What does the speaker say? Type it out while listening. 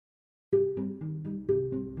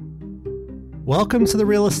Welcome to the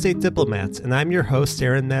Real Estate Diplomats, and I'm your host,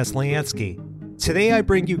 Aaron Maslyansky. Today I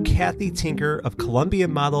bring you Kathy Tinker of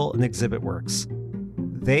Columbian Model and Exhibit Works.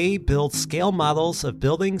 They build scale models of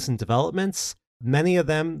buildings and developments, many of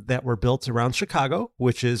them that were built around Chicago,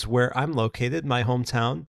 which is where I'm located, my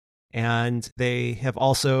hometown. And they have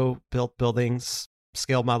also built buildings,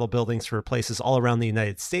 scale model buildings for places all around the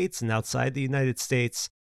United States and outside the United States.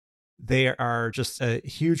 They are just a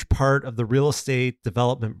huge part of the real estate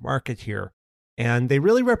development market here. And they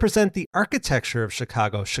really represent the architecture of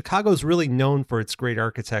Chicago. Chicago is really known for its great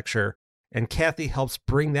architecture, and Kathy helps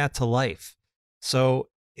bring that to life. So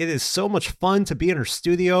it is so much fun to be in her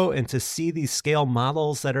studio and to see these scale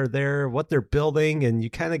models that are there, what they're building, and you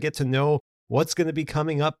kind of get to know what's going to be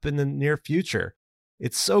coming up in the near future.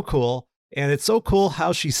 It's so cool. And it's so cool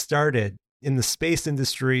how she started in the space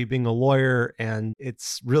industry, being a lawyer, and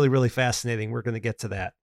it's really, really fascinating. We're going to get to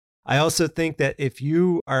that. I also think that if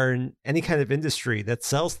you are in any kind of industry that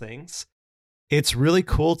sells things, it's really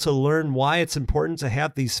cool to learn why it's important to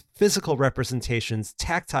have these physical representations,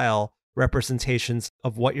 tactile representations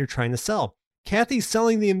of what you're trying to sell. Kathy's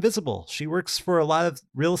selling the invisible. She works for a lot of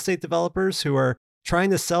real estate developers who are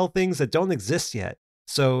trying to sell things that don't exist yet.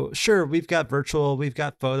 So sure, we've got virtual, we've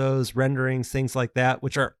got photos, renderings, things like that,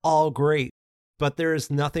 which are all great. But there is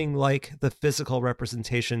nothing like the physical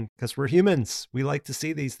representation because we're humans. We like to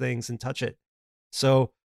see these things and touch it. So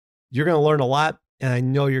you're going to learn a lot, and I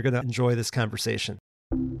know you're going to enjoy this conversation.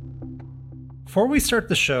 Before we start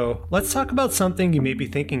the show, let's talk about something you may be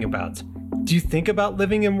thinking about. Do you think about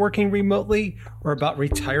living and working remotely or about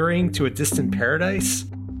retiring to a distant paradise?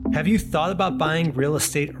 Have you thought about buying real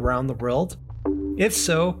estate around the world? If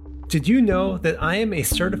so, did you know that I am a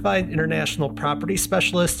certified international property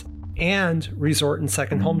specialist and resort and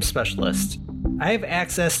second home specialist? I have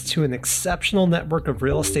access to an exceptional network of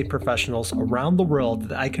real estate professionals around the world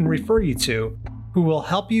that I can refer you to who will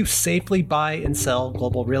help you safely buy and sell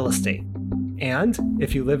global real estate. And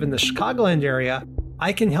if you live in the Chicagoland area,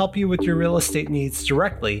 I can help you with your real estate needs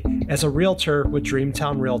directly as a realtor with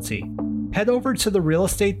Dreamtown Realty. Head over to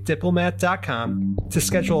therealestatediplomat.com to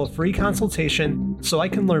schedule a free consultation so I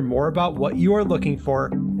can learn more about what you are looking for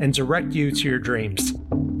and direct you to your dreams.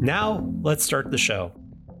 Now, let's start the show.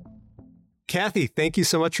 Kathy, thank you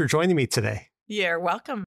so much for joining me today. You're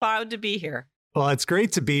welcome. Proud to be here. Well, it's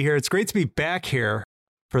great to be here. It's great to be back here.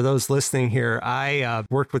 For those listening here, I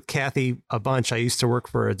worked with Kathy a bunch. I used to work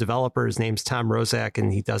for a developer. His name's Tom Rozak,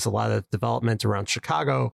 and he does a lot of development around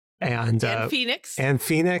Chicago and Phoenix.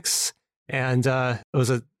 And it was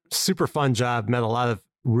a super fun job. Met a lot of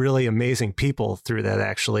really amazing people through that,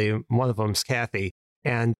 actually. One of them's Kathy.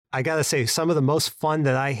 And I got to say, some of the most fun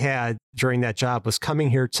that I had during that job was coming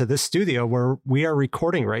here to this studio where we are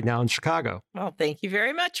recording right now in Chicago. Well, thank you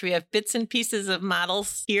very much. We have bits and pieces of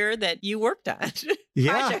models here that you worked on,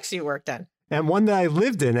 projects you worked on. And one that I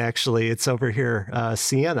lived in, actually. It's over here,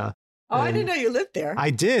 Sienna. Oh, I didn't know you lived there. I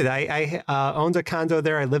did. I owned a condo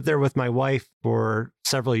there. I lived there with my wife for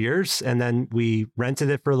several years, and then we rented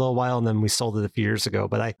it for a little while, and then we sold it a few years ago.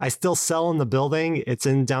 But I still sell in the building. It's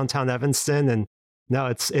in downtown Evanston, and no,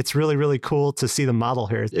 it's really, really cool to see the model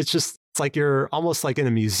here. It's like you're almost like in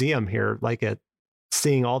a museum here, like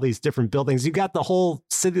seeing all these different buildings. You got the whole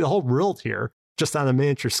city, the whole world here, just on a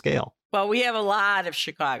miniature scale. Well, we have a lot of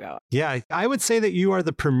Chicago. Yeah, I would say that you are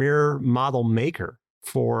the premier model maker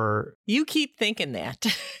for... You keep thinking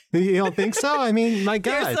that. You don't think so? I mean, my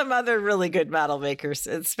God. There's some other really good model makers,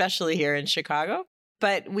 especially here in Chicago.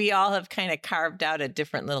 But we all have kind of carved out a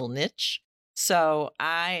different little niche. So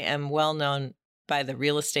I am well known by the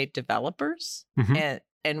real estate developers. Mm-hmm.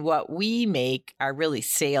 And what we make are really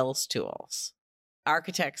sales tools.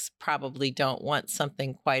 Architects probably don't want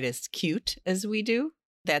something quite as cute as we do.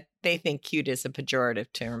 That they think cute is a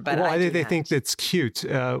pejorative term, but why do they think that's cute?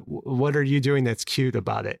 What are you doing that's cute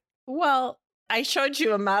about it? Well, I showed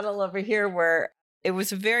you a model over here where it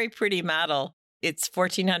was a very pretty model. It's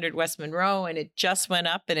 1400 West Monroe, and it just went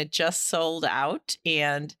up and it just sold out,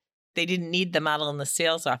 and they didn't need the model in the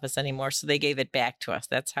sales office anymore, so they gave it back to us.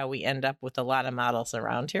 That's how we end up with a lot of models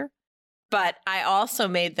around here. But I also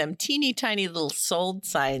made them teeny tiny little sold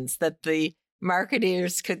signs that the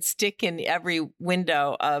marketers could stick in every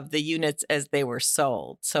window of the units as they were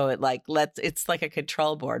sold. So it's like a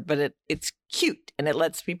control board, but it's cute, and it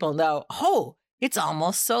lets people know, oh, it's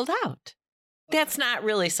almost sold out. That's not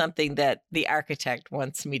really something that the architect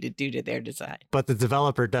wants me to do to their design. But the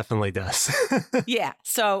developer definitely does. Yeah.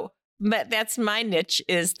 So that's my niche,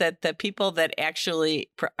 is that the people that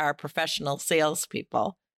actually are professional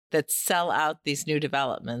salespeople that sell out these new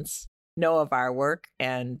developments know of our work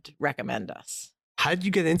and recommend us. How did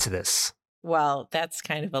you get into this? Well, that's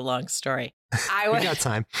kind of a long story. We got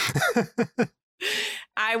time.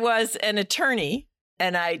 I was an attorney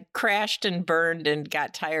and I crashed and burned and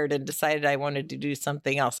got tired and decided I wanted to do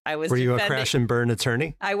something else. Were you a crash and burn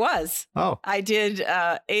attorney? I was. Oh. I did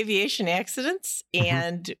aviation accidents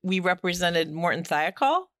and we represented Morton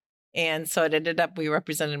Thiokol. And so it ended up we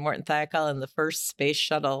represented Morton Thiokol in the first Space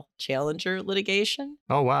Shuttle Challenger litigation.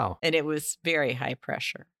 Oh, wow. And it was very high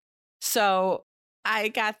pressure. So I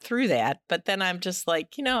got through that. But then I'm just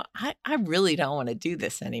like, I really don't want to do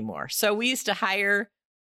this anymore. So we used to hire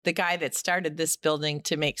the guy that started this building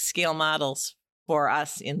to make scale models for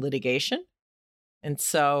us in litigation. And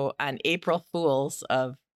so on April Fools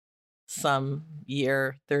of some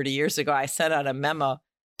year, 30 years ago, I sent out a memo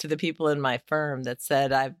to the people in my firm that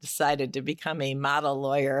said, I've decided to become a model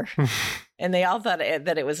lawyer. And they all thought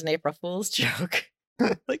that it was an April Fool's joke.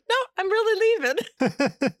 Like, no, I'm really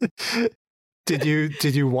leaving.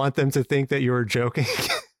 Did you want them to think that you were joking?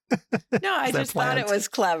 No, I just thought it was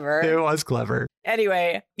clever. It was clever.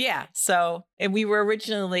 Anyway, yeah. So, and we were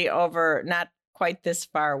originally over not quite this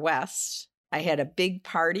far west. I had a big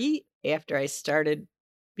party after I started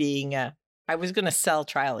being I was going to sell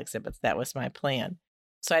trial exhibits. That was my plan.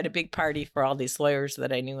 So I had a big party for all these lawyers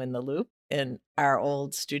that I knew in the Loop in our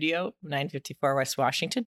old studio, 954 West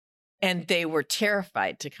Washington. And they were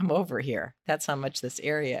terrified to come over here. That's how much this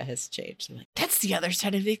area has changed. They're like, that's the other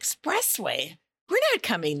side of the expressway. We're not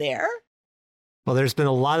coming there. Well, there's been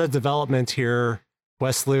a lot of development here,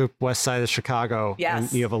 West Loop, west side of Chicago. Yes.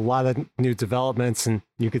 And you have a lot of new developments, and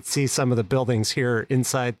you could see some of the buildings here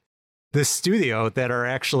inside this studio that are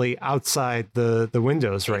actually outside the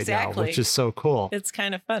windows right now, which is so cool. It's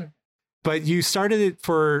kind of fun. But you started it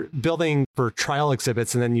for building for trial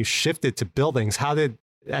exhibits, and then you shifted to buildings.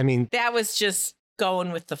 That was just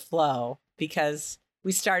going with the flow, because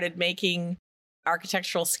we started making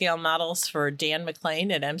architectural scale models for Dan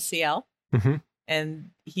McLean at MCL. Mm-hmm. And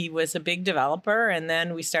he was a big developer. And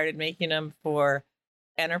then we started making them for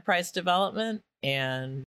enterprise development,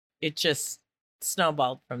 and it just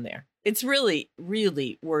snowballed from there. It's really,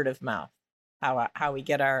 really word of mouth, how we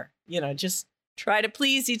get our, just try to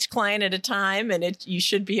please each client at a time, and you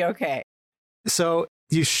should be okay. So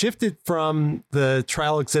you shifted from the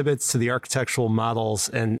trial exhibits to the architectural models,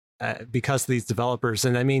 and because of these developers.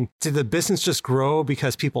 And did the business just grow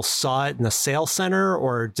because people saw it in a sales center,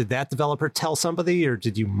 or did that developer tell somebody, or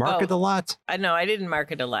did you market a lot? No, I didn't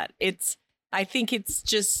market a lot. I think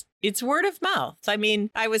it's word of mouth.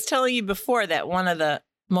 I was telling you before that one of the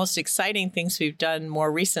most exciting things we've done more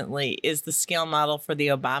recently is the scale model for the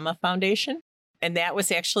Obama Foundation. And that was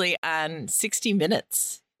actually on 60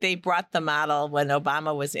 Minutes. They brought the model when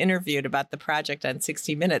Obama was interviewed about the project on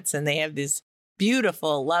 60 Minutes, and they have this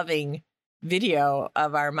beautiful, loving video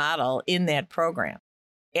of our model in that program.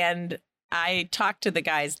 And I talked to the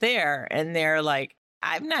guys there, and they're like,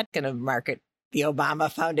 I'm not going to market the Obama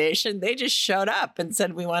Foundation. They just showed up and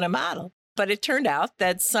said, we want a model. But it turned out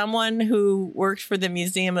that someone who worked for the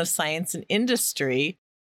Museum of Science and Industry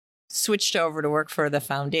switched over to work for the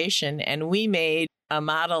foundation, and we made a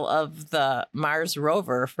model of the Mars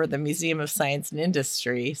rover for the Museum of Science and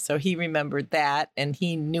Industry. So he remembered that, and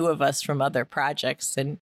he knew of us from other projects.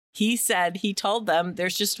 And he told them,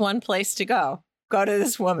 there's just one place to go. Go to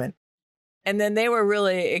this woman. And then they were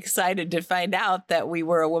really excited to find out that we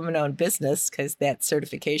were a woman-owned business, because that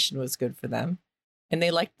certification was good for them. And they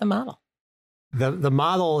liked the model. The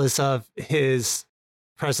model is of his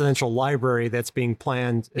presidential library that's being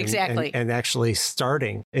planned and actually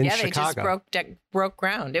starting in Chicago. They just broke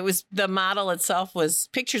ground. It was the model itself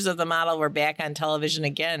pictures of the model were back on television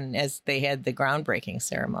again as they had the groundbreaking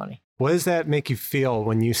ceremony. What does that make you feel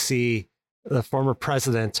when you see the former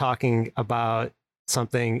president talking about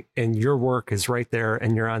something and your work is right there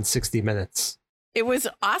and you're on 60 Minutes? It was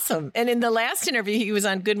awesome. And in the last interview, he was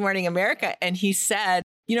on Good Morning America, and he said,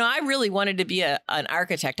 I really wanted to be an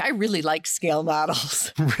architect. I really like scale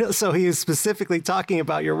models. So he is specifically talking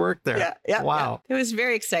about your work there. Yeah. Wow. Yeah. It was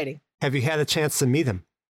very exciting. Have you had a chance to meet him?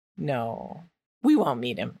 No, we won't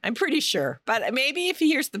meet him. I'm pretty sure. But maybe if he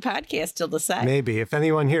hears the podcast, he'll decide. Maybe. If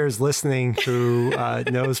anyone here is listening who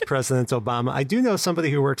knows President Obama, I do know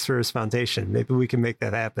somebody who works for his foundation. Maybe we can make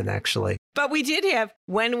that happen, actually. But we did have,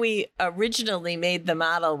 when we originally made the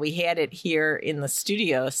model, we had it here in the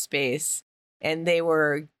studio space. And they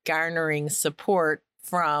were garnering support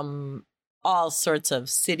from all sorts of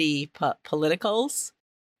city politicals.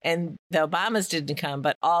 And the Obamas didn't come,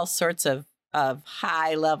 but all sorts of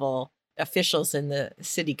high-level officials in the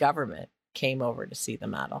city government came over to see the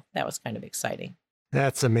model. That was kind of exciting.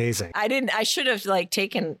 That's amazing. I should have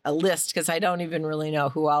taken a list because I don't even really know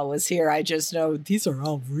who all was here. I just know these are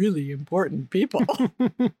all really important people.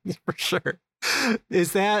 For sure.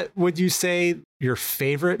 Is that, would you say, your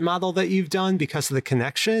favorite model that you've done because of the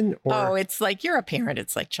connection? Or? Oh, it's like you're a parent.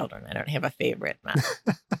 It's like children. I don't have a favorite model.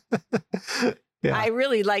 Yeah. I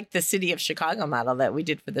really like the City of Chicago model that we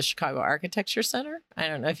did for the Chicago Architecture Center. I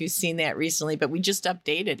don't know if you've seen that recently, but we just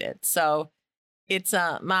updated it. So it's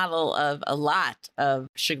a model of a lot of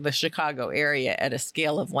the Chicago area at a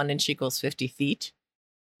scale of 1 inch equals 50 feet.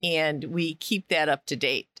 And we keep that up to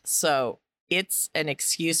date. So it's an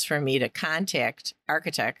excuse for me to contact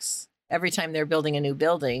architects every time they're building a new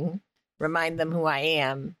building, remind them who I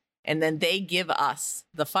am, and then they give us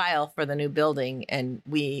the file for the new building and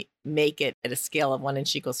we make it at a scale of 1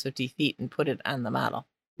 inch equals 50 feet and put it on the model.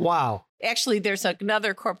 Wow. Actually, there's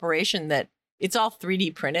another corporation that it's all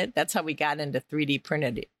 3D printed. That's how we got into 3D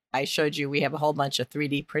printed. I showed you we have a whole bunch of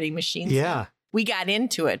 3D printing machines. Yeah. We got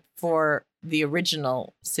into it for the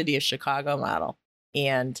original City of Chicago model.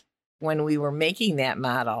 And when we were making that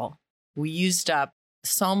model, we used up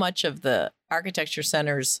so much of the Architecture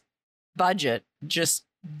Center's budget just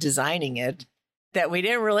designing it that we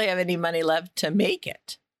didn't really have any money left to make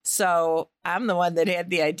it. So I'm the one that had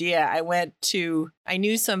the idea. I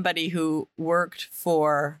knew somebody who worked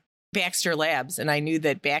for Baxter Labs, and I knew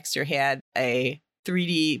that Baxter had a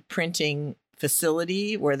 3D printing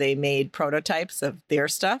facility where they made prototypes of their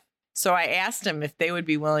stuff. So I asked them if they would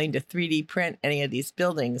be willing to 3D print any of these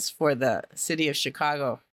buildings for the City of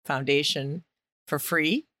Chicago Foundation for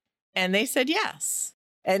free. And they said yes.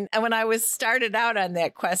 And when I was started out on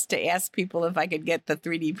that quest to ask people if I could get the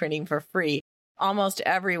 3D printing for free, almost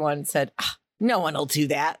everyone said, no one will do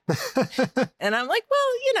that. And I'm like,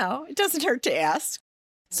 well, it doesn't hurt to ask.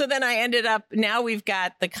 So then I ended up, now we've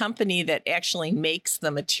got the company that actually makes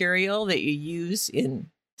the material that you use in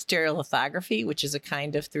stereolithography, which is a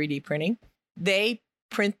kind of 3D printing. They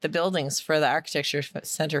print the buildings for the Architecture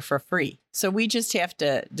Center for free. So we just have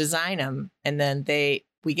to design them and then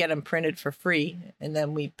we get them printed for free and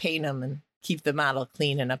then we paint them and keep the model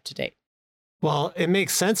clean and up to date. Well, it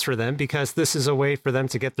makes sense for them because this is a way for them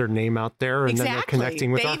to get their name out there and then they're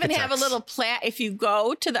connecting with architects. They even have a little plaque. If you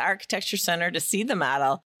go to the Architecture Center to see the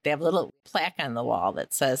model, they have a little plaque on the wall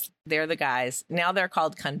that says they're the guys. Now they're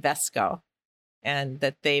called Convesco and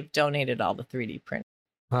that they've donated all the 3D print.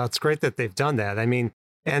 Well, it's great that they've done that. I mean,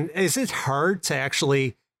 and is it hard to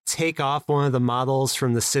actually take off one of the models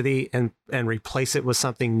from the city and replace it with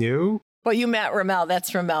something new? Well, you met Ramel.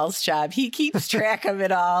 That's Ramel's job. He keeps track of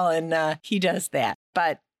it all and he does that.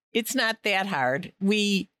 But it's not that hard.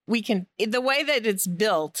 We can, the way that it's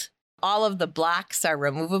built, all of the blocks are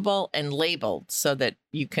removable and labeled so that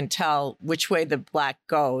you can tell which way the block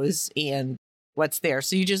goes and what's there.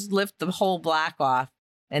 So you just lift the whole block off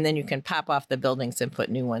and then you can pop off the buildings and put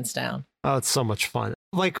new ones down. Oh, it's so much fun.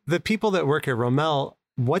 Like the people that work at Ramel,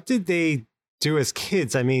 what did they do as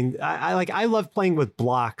kids? I mean, I love playing with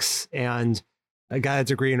blocks and I got a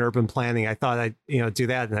degree in urban planning. I thought I'd, do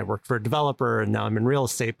that. And I worked for a developer and now I'm in real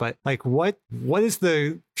estate. But like, what is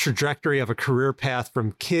the trajectory of a career path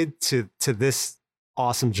from kid to this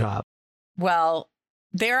awesome job? Well,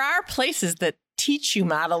 there are places that teach you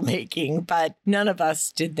model making, but none of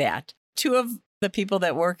us did that. Two of the people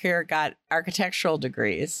that work here got architectural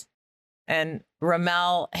degrees and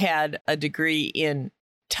Ramel had a degree in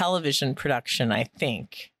television production, I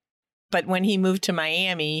think. But when he moved to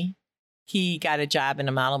Miami, he got a job in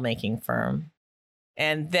a model making firm.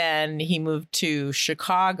 And then he moved to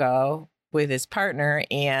Chicago with his partner.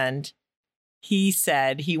 And he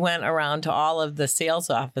said he went around to all of the sales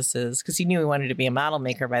offices because he knew he wanted to be a model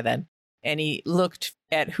maker by then. And he looked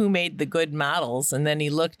at who made the good models. And then he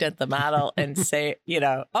looked at the model and say,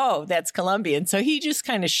 oh, that's Columbian. So he just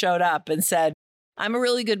kind of showed up and said, I'm a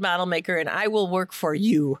really good model maker and I will work for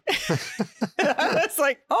you. I was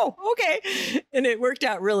like, oh, okay. And it worked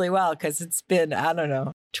out really well because it's been,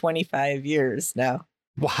 25 years now.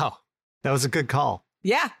 Wow. That was a good call.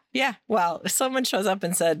 Yeah. Yeah. Well, if someone shows up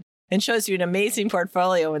and shows you an amazing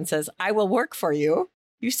portfolio and says, I will work for you,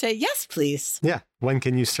 you say, yes, please. Yeah. When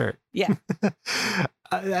can you start? Yeah.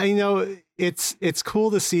 I know it's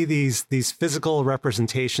cool to see these physical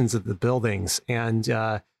representations of the buildings. And,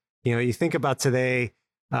 you think about today,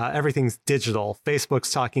 everything's digital.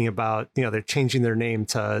 Facebook's talking about, they're changing their name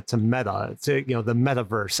to Meta, to, the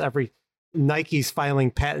metaverse. Nike's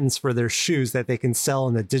filing patents for their shoes that they can sell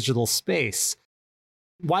in a digital space.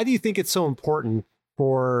 Why do you think it's so important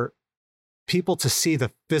for people to see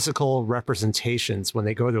the physical representations when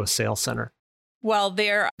they go to a sales center? Well,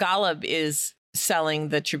 Golub is selling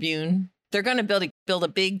the Tribune They're going to build a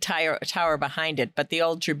big tower behind it, but the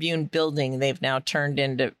old Tribune building they've now turned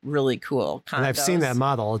into really cool condos. And I've seen that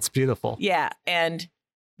model. It's beautiful. Yeah, and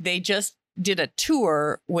they just did a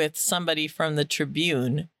tour with somebody from the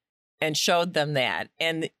Tribune and showed them that.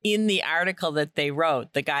 And in the article that they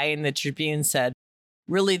wrote, the guy in the Tribune said,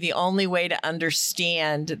 really the only way to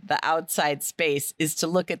understand the outside space is to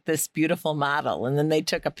look at this beautiful model. And then they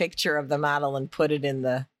took a picture of the model and put it in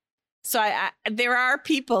the... So there are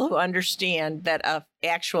people who understand that a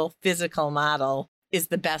actual physical model is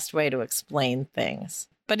the best way to explain things.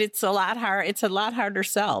 But it's a lot harder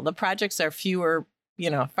sell. The projects are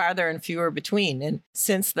farther and fewer between. And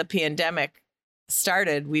since the pandemic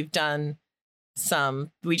started, we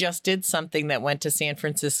just did something that went to San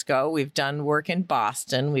Francisco. We've done work in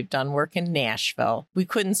Boston. We've done work in Nashville. We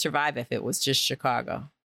couldn't survive if it was just Chicago.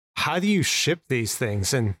 How do you ship these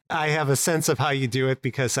things? And I have a sense of how you do it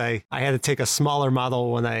because I had to take a smaller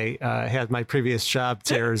model when I had my previous job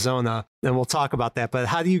to Arizona. And we'll talk about that. But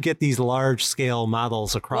how do you get these large scale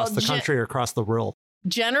models across the country or across the world?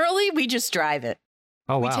 Generally, we just drive it.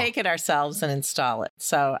 Oh, wow. We take it ourselves and install it.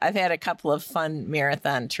 So I've had a couple of fun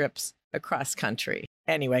marathon trips across country.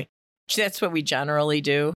 Anyway, that's what we generally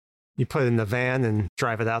do. You put it in the van and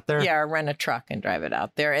drive it out there? Yeah, or rent a truck and drive it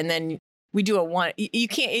out there. And then we do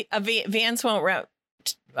vans won't route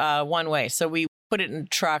one way. So we put it in a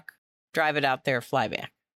truck, drive it out there, fly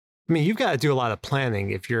back. I mean, you've got to do a lot of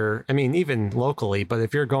planning even locally, but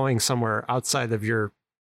if you're going somewhere outside of your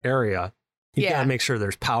area, you got to make sure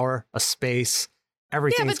there's power, a space,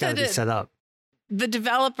 everything's got to be set up. The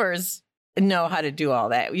developers know how to do all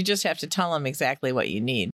that. You just have to tell them exactly what you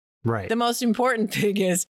need. Right. The most important thing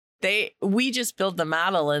is we just build the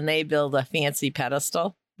model and they build a fancy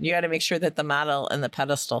pedestal. You got to make sure that the model and the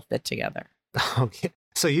pedestal fit together. Okay.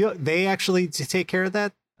 So they actually take care of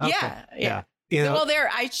that? Okay. Yeah. Well,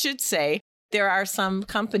 I should say there are some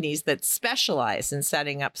companies that specialize in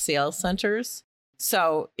setting up sales centers.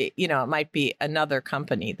 So, it might be another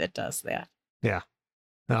company that does that. Yeah.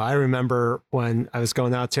 No, I remember when I was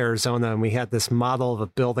going out to Arizona and we had this model of a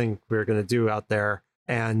building we were going to do out there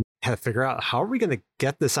and had to figure out how are we going to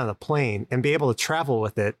get this on a plane and be able to travel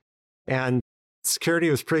with it. And security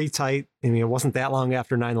was pretty tight. I mean, it wasn't that long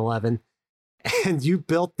after 9/11. And you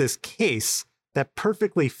built this case that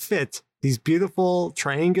perfectly fit these beautiful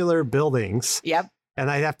triangular buildings. Yep. And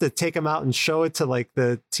I'd have to take them out and show it to like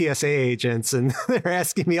the TSA agents. And they're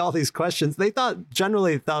asking me all these questions. They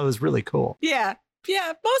generally thought it was really cool. Yeah.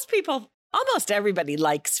 Yeah. Almost everybody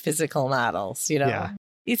likes physical models, Yeah.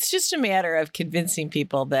 It's just a matter of convincing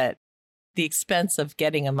people that the expense of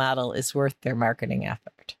getting a model is worth their marketing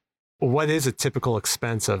effort. What is a typical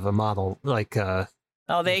expense of a model? They can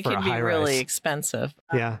be really expensive.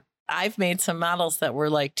 Yeah. I've made some models that were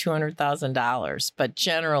like $200,000, but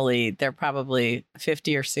generally they're probably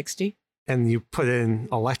 50 or 60. And you put in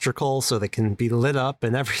electrical so they can be lit up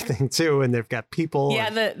and everything too. And they've got people.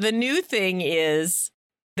 Yeah. The new thing is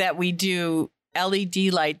that we do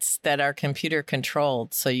LED lights that are computer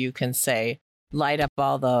controlled. So you can say, light up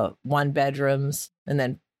all the 1 bedrooms and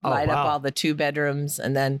then light up all the 2 bedrooms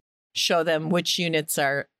and then show them which units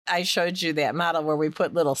are. I showed you that model where we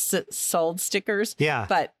put little sold stickers. Yeah.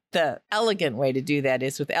 But the elegant way to do that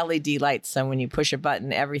is with LED lights. So when you push a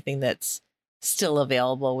button, everything that's still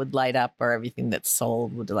available would light up or everything that's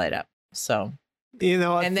sold would light up. So,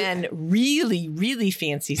 and then really, really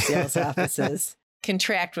fancy sales offices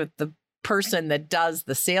contract with the person that does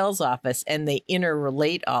the sales office and they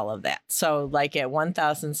interrelate all of that. So like at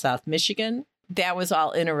 1000 South Michigan, that was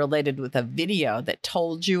all interrelated with a video that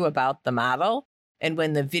told you about the model. And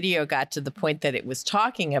when the video got to the point that it was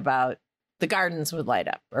talking about the gardens would light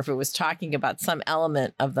up, or if it was talking about some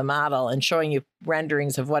element of the model and showing you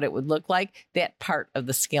renderings of what it would look like, that part of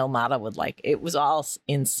the scale model would it was all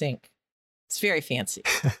in sync. It's very fancy.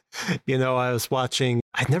 I was watching,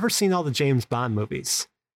 I'd never seen all the James Bond movies.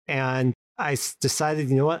 And I decided,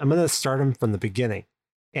 I'm going to start them from the beginning.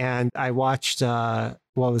 And I watched, Goldfinger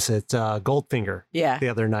the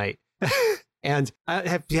other night. And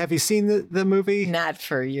have you seen the movie? Not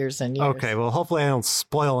for years and years. Okay, well, hopefully I don't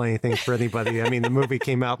spoil anything for anybody. I mean, the movie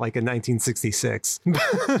came out like in 1966.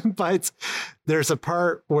 But there's a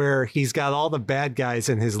part where he's got all the bad guys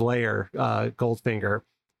in his lair, Goldfinger,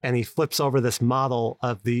 and he flips over this model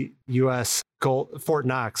of the U.S. Fort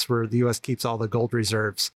Knox, where the U.S. keeps all the gold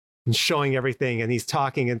reserves, and showing everything, and he's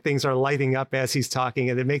talking and things are lighting up as he's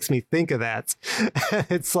talking, and it makes me think of that.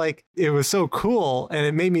 It's like, it was so cool, and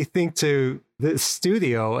it made me think to the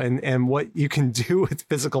studio and what you can do with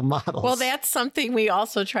physical models. Well, that's something we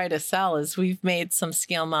also try to sell is we've made some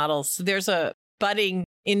scale models. So there's a budding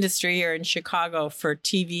industry here in Chicago for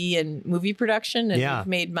TV and movie production, and Yeah. we've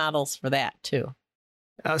made models for that too.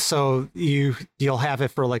 So you'll have it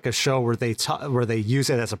for like a show where they use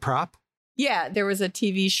it as a prop. Yeah, there was a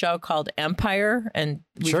TV show called Empire, and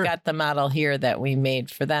we've Sure. got the model here that we made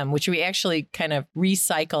for them, which we actually kind of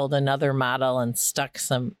recycled another model and stuck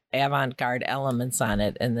some avant-garde elements on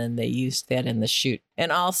it, and then they used that in the shoot.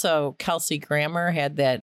 And also, Kelsey Grammer had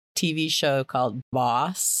that TV show called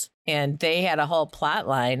Boss, and they had a whole plot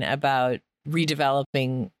line about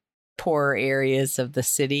redeveloping poor areas of the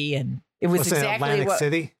city, and it was What's that, exactly Atlantic what.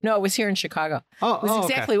 City? No, it was here in Chicago. Oh, It was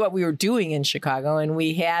exactly what we were doing in Chicago, and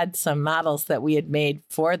we had some models that we had made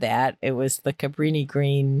for that. It was the Cabrini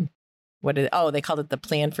Green. They called it the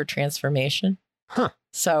Plan for Transformation. Huh.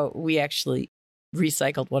 So we actually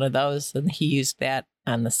recycled one of those, and he used that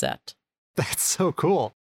on the set. That's so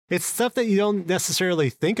cool. It's stuff that you don't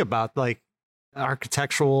necessarily think about, like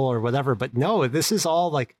architectural or whatever. But no, this is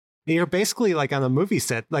all like, you're basically like on a movie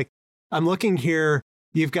set. Like, I'm looking here,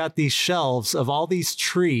 you've got these shelves of all these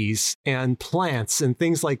trees and plants and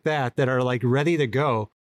things like that are like ready to go.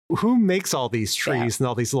 Who makes all these trees and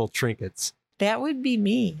all these little trinkets? That would be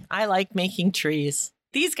me. I like making trees.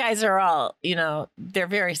 These guys are all, they're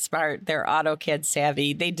very smart. They're AutoCAD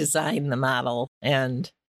savvy. They design the model,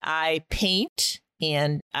 and I paint,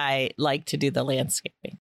 and I like to do the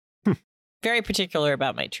landscaping. Very particular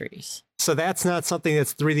about my trees. So that's not something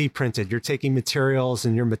that's 3D printed. You're taking materials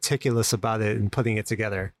and you're meticulous about it and putting it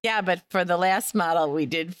together. Yeah, but for the last model we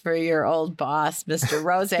did for your old boss, Mr.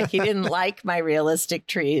 Rozak, he didn't like my realistic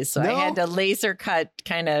trees. So No? I had to laser cut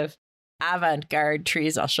kind of avant-garde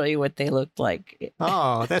trees. I'll show you what they looked like.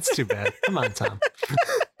 Oh, that's too bad. Come on, Tom.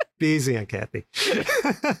 Be easy on Kathy.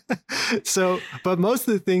 But most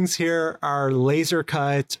of the things here are laser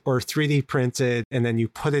cut or 3D printed, and then you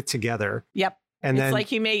put it together. Yep. And it's then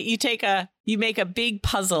like you make a big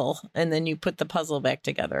puzzle, and then you put the puzzle back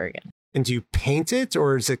together again. And do you paint it,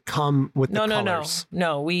 or does it come with the colors?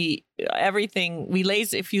 No.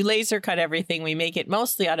 If you laser cut everything, we make it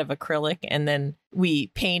mostly out of acrylic, and then we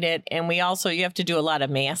paint it. And you have to do a lot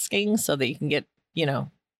of masking so that you can get,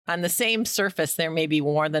 on the same surface, there may be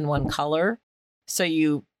more than one color. So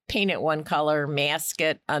you paint it one color, mask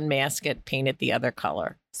it, unmask it, paint it the other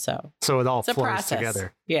color. So it all it's a flows process.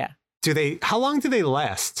 together. Yeah. How long do they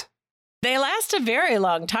last? They last a very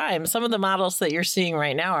long time. Some of the models that you're seeing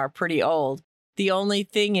right now are pretty old. The only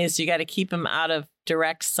thing is you got to keep them out of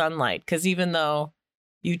direct sunlight, because even though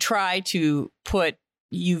you try to put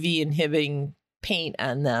UV inhibiting paint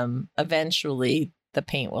on them, eventually the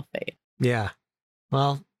paint will fade. Yeah.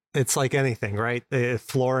 Well, it's like anything, right?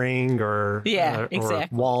 Flooring or exactly. or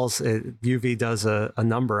walls, UV does a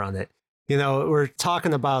number on it. We're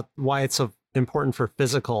talking about why it's so important for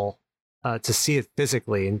physical to see it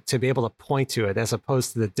physically and to be able to point to it as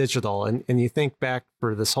opposed to the digital. And you think back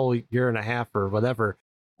for this whole year and a half or whatever,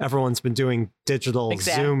 everyone's been doing digital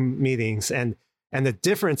Zoom meetings, and the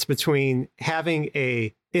difference between having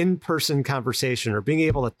a in-person conversation or being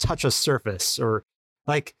able to touch a surface, or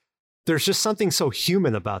like, there's just something so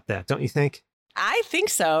human about that, don't you think? I think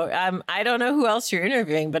so. I don't know who else you're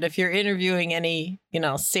interviewing, but if you're interviewing any,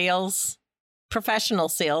 professional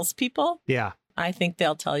salespeople, yeah, I think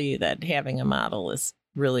they'll tell you that having a model is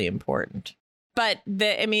really important. But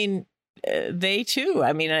they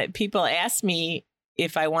too. People ask me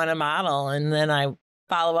if I want a model, and then I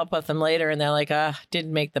follow up with them later, and they're like,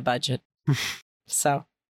 didn't make the budget. So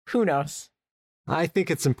who knows? I think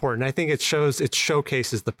it's important. I think it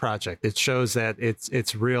showcases the project. It shows that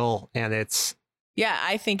it's real, and it's. Yeah,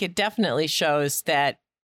 I think it definitely shows that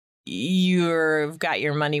you've got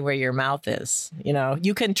your money where your mouth is.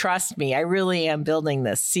 You can trust me. I really am building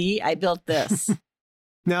this. See, I built this.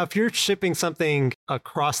 Now, if you're shipping something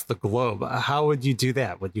across the globe, how would you do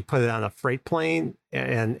that? Would you put it on a freight plane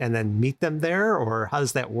and then meet them there, or how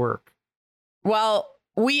does that work? Well,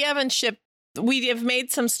 we haven't shipped. We have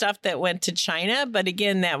made some stuff that went to China, but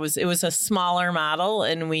again, it was a smaller model,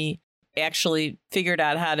 and we actually figured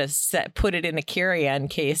out how to put it in a carry-on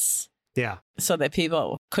case. Yeah. So that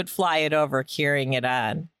people could fly it over carrying it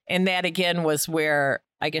on. And that again was where,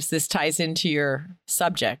 I guess this ties into your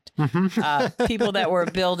subject. People that were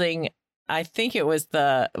building, I think it was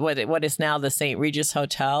what is now the St. Regis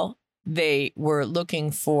Hotel. They were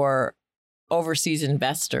looking for overseas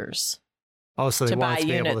investors. Oh, so they wanted to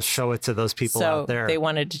be units. able to show it to those people out there. They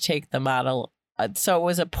wanted to take the model. So it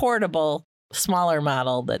was a portable, smaller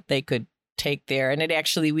model that they could take there. And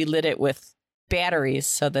we lit it with batteries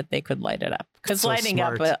so that they could light it up. Because lighting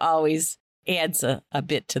smart. up always adds a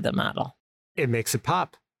bit to the model. It makes it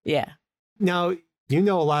pop. Yeah. Now, you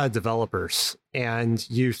know a lot of developers, and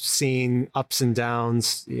you've seen ups and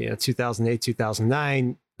downs, 2008,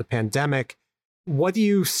 2009, the pandemic. What do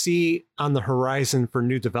you see on the horizon for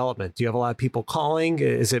new development? Do you have a lot of people calling?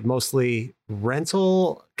 Is it mostly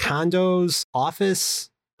rental, condos, office?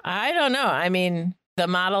 I don't know. I mean, the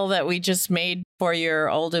model that we just made for your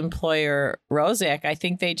old employer, Roszak, I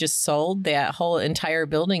think they just sold that whole entire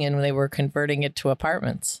building and they were converting it to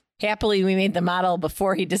apartments. Happily, we made the model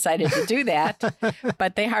before he decided to do that,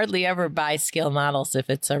 but they hardly ever buy scale models if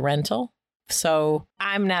it's a rental. So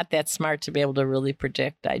I'm not that smart to be able to really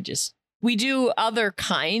predict. We do other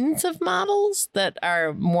kinds of models that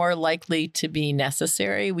are more likely to be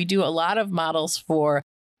necessary. We do a lot of models for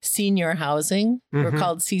senior housing. We're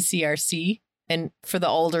called CCRC. And for the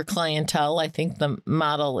older clientele, I think the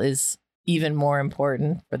model is even more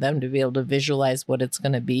important for them to be able to visualize what it's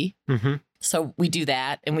going to be. So we do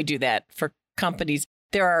that, and we do that for companies.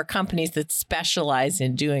 There are companies that specialize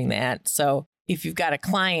in doing that. So if you've got a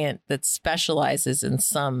client that specializes in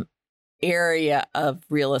some area of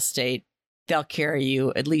real estate, they'll carry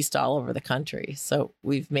you at least all over the country. So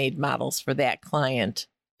we've made models for that client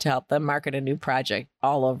to help them market a new project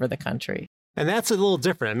all over the country. And that's a little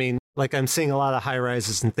different. I mean, like I'm seeing a lot of high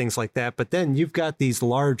rises and things like that, but then you've got these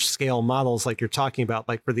large scale models like you're talking about,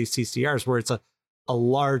 like for these CCRs, where it's a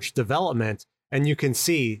large development, and you can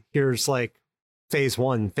see here's like phase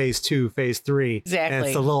 1, phase 2, phase 3. Exactly. And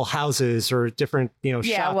it's the little houses or different, shops.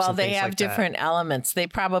 Yeah, well, and they things have like different elements. They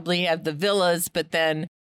probably have the villas, but then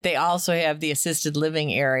they also have the assisted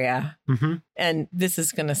living area. And this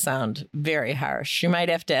is going to sound very harsh. You might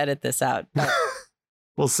have to edit this out. But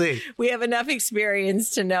we'll see. We have enough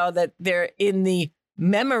experience to know that they're in the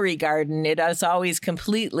memory garden. It is always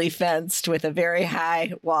completely fenced with a very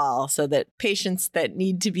high wall so that patients that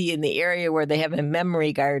need to be in the area where they have a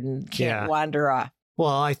memory garden can't wander off. Well,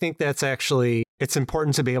 I think that's actually, it's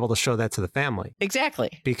important to be able to show that to the family. Exactly.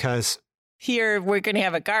 Because here we're going to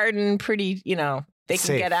have a garden, pretty, they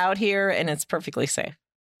can get out here and it's perfectly safe.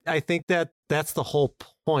 I think that's the whole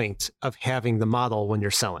point of having the model when you're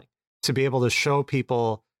selling, to be able to show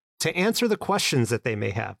people, to answer the questions that they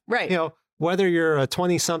may have. Right. Whether you're a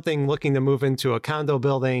 20-something looking to move into a condo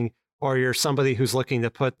building, or you're somebody who's looking to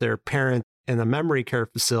put their parent in a memory care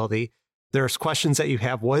facility, there's questions that you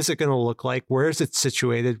have. What is it going to look like? Where is it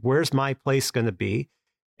situated? Where's my place going to be?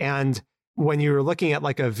 And when you're looking at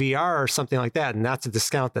like a VR or something like that, and not to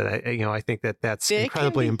discount that, I think that's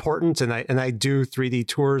incredibly important. And I do 3D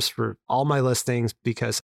tours for all my listings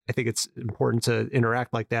because I think it's important to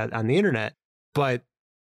interact like that on the internet. But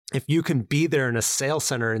if you can be there in a sales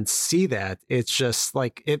center and see that, it's just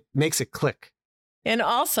like, it makes it click. And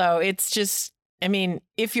also, it's just,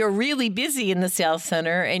 if you're really busy in the sales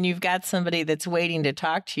center and you've got somebody that's waiting to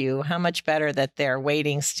talk to you, how much better that they're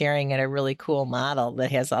waiting, staring at a really cool model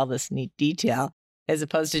that has all this neat detail, as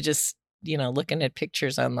opposed to just, looking at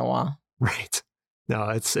pictures on the wall. Right. No,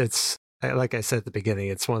 it's like I said at the beginning,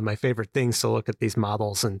 it's one of my favorite things to look at these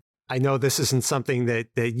models. And I know this isn't something that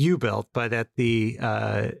you built, but at the,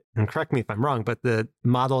 and correct me if I'm wrong, but the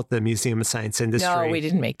model at the Museum of Science Industry. No, we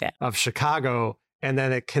didn't make that. Of Chicago, and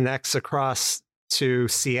then it connects across to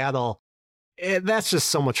Seattle. That's just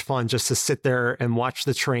so much fun just to sit there and watch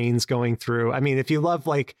the trains going through. I mean, if you love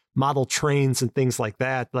like model trains and things like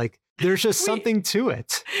that, like there's just something to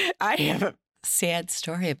it. I have a sad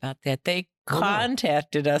story about that. They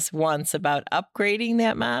contacted us once about upgrading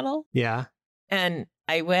that model. Yeah. And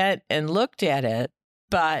I went and looked at it,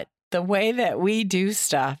 but the way that we do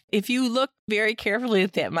stuff, if you look very carefully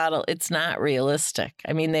at that model, it's not realistic.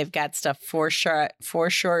 They've got stuff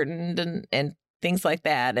foreshortened and things like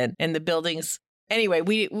that. And the buildings. Anyway,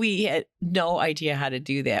 we had no idea how to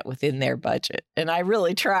do that within their budget. And I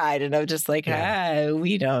really tried. And I was just like,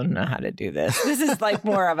 we don't know how to do this. This is like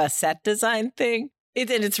more of a set design thing. And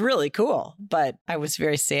it's really cool. But I was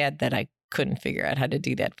very sad that I couldn't figure out how to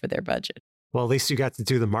do that for their budget. Well, at least you got to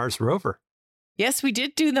do the Mars rover. Yes, we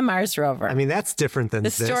did do the Mars rover. That's different than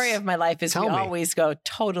the story of my life is always go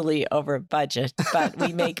totally over budget, but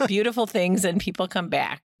we make beautiful things and people come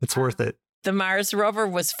back. It's worth it. The Mars rover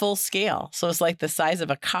was full scale. So it's like the size of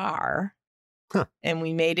a car. Huh. And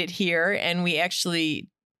we made it here and we actually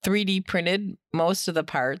 3D printed most of the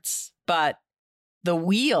parts, but the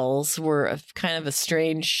wheels were kind of a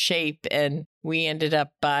strange shape and we ended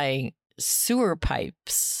up buying sewer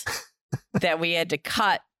pipes that we had to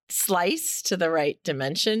slice to the right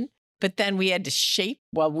dimension, but then we had to shape.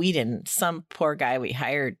 Well, we didn't. Some poor guy we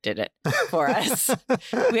hired did it for us.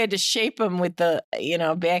 We had to shape them with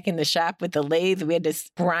back in the shop with the lathe. We had to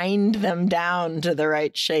grind them down to the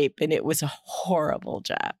right shape. And it was a horrible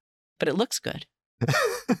job, but it looks good.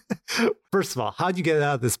 First of all, how'd you get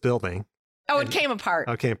out of this building? Oh, it came apart.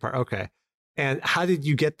 Oh, it came apart. Okay. And how did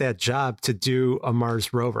you get that job to do a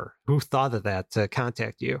Mars rover? Who thought of that to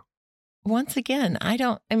contact you? Once again,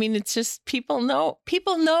 it's just people know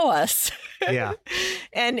us. Yeah.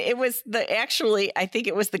 And it was I think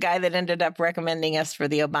it was the guy that ended up recommending us for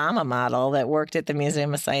the Obama model that worked at the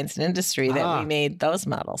Museum of Science and Industry that we made those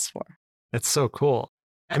models for. That's so cool.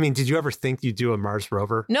 I mean, did you ever think you'd do a Mars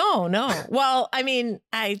rover? No. Well,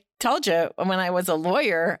 I told you when I was a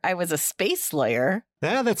lawyer, I was a space lawyer.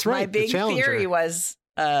 Yeah, that's right. My big theory was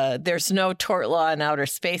there's no tort law in outer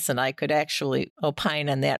space, and I could actually opine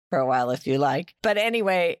on that for a while if you like. But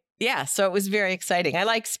anyway, yeah, so it was very exciting. I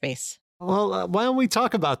like space. Well, why don't we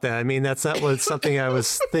talk about that? I mean, that's not something I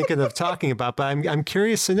was thinking of talking about, but I'm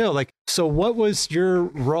curious to know, so what was your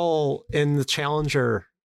role in the Challenger?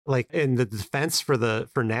 Like in the defense for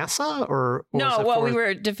NASA or? We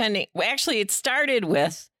were defending. Well, actually, it started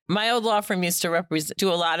with my old law firm used to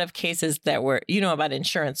do a lot of cases that were, about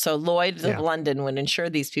insurance. So Lloyd's of London would insure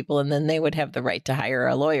these people and then they would have the right to hire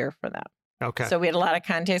a lawyer for them. Okay. So we had a lot of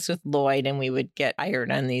contacts with Lloyd and we would get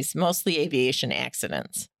hired on these mostly aviation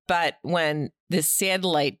accidents. But when this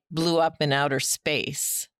satellite blew up in outer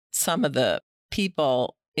space, some of the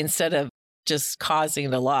people, instead of just causing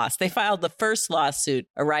the loss, they filed the first lawsuit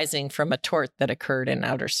arising from a tort that occurred in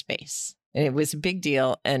outer space. And it was a big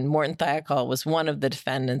deal. And Morton Thiokol was one of the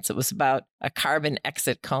defendants. It was about a carbon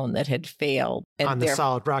exit cone that had failed. And on the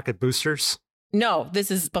solid rocket boosters? No, this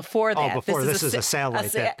is before that. Oh, before this is a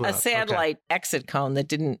satellite that blew up. A satellite exit cone that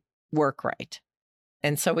didn't work right.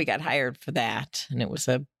 And so we got hired for that. And it was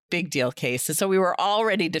a big deal case. And so we were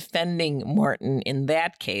already defending Morton in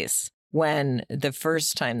that case when the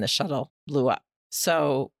first time the shuttle blew up.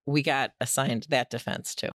 So we got assigned that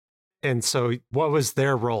defense too. And so what was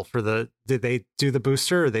their role for did they do the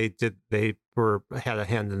booster or they had a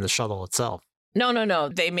hand in the shuttle itself? No.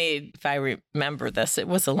 They made, if I remember this, it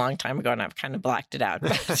was a long time ago and I've kind of blocked it out.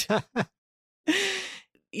 But,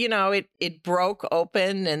 it broke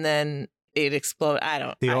open and then it exploded.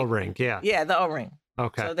 The O-ring, yeah. Yeah, the O-ring.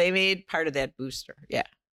 Okay. So they made part of that booster. Yeah.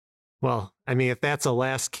 Well, I mean, if that's a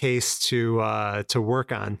last case to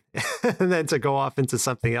work on and then to go off into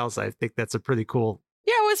something else, I think that's a pretty cool.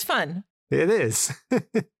 Yeah, it was fun. It is.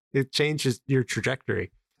 It changes your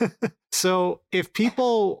trajectory. So if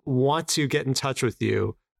people want to get in touch with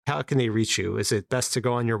you, how can they reach you? Is it best to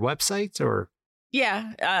go on your website or?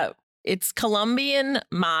 Yeah, it's Columbian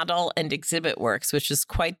Model and Exhibit Works, which is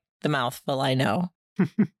quite the mouthful, I know,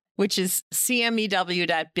 which is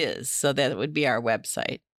cmew.biz. So that would be our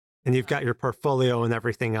website. And you've got your portfolio and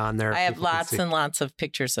everything on there. I have lots and lots of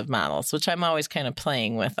pictures of models, which I'm always kind of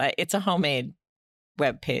playing with. It's a homemade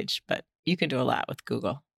web page, but you can do a lot with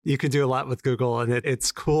Google. You can do a lot with Google, and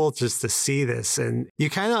it's cool just to see this. And you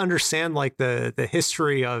kind of understand the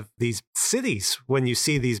history of these cities when you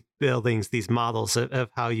see these buildings, these models of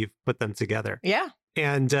how you've put them together. Yeah.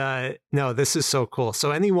 And no, this is so cool.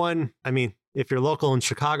 So anyone, I mean, if you're local in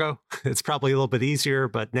Chicago, it's probably a little bit easier,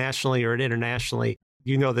 but nationally or internationally,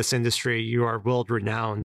 this industry, you are world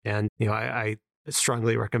renowned. And, I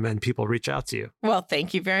strongly recommend people reach out to you. Well,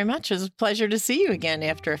 thank you very much. It was a pleasure to see you again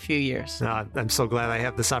after a few years. I'm so glad I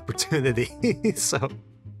have this opportunity. So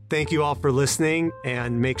thank you all for listening,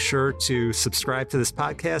 and make sure to subscribe to this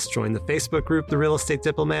podcast, join the Facebook group, The Real Estate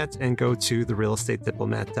Diplomat, and go to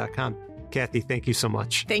therealestatediplomat.com. Kathy, thank you so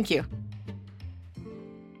much. Thank you.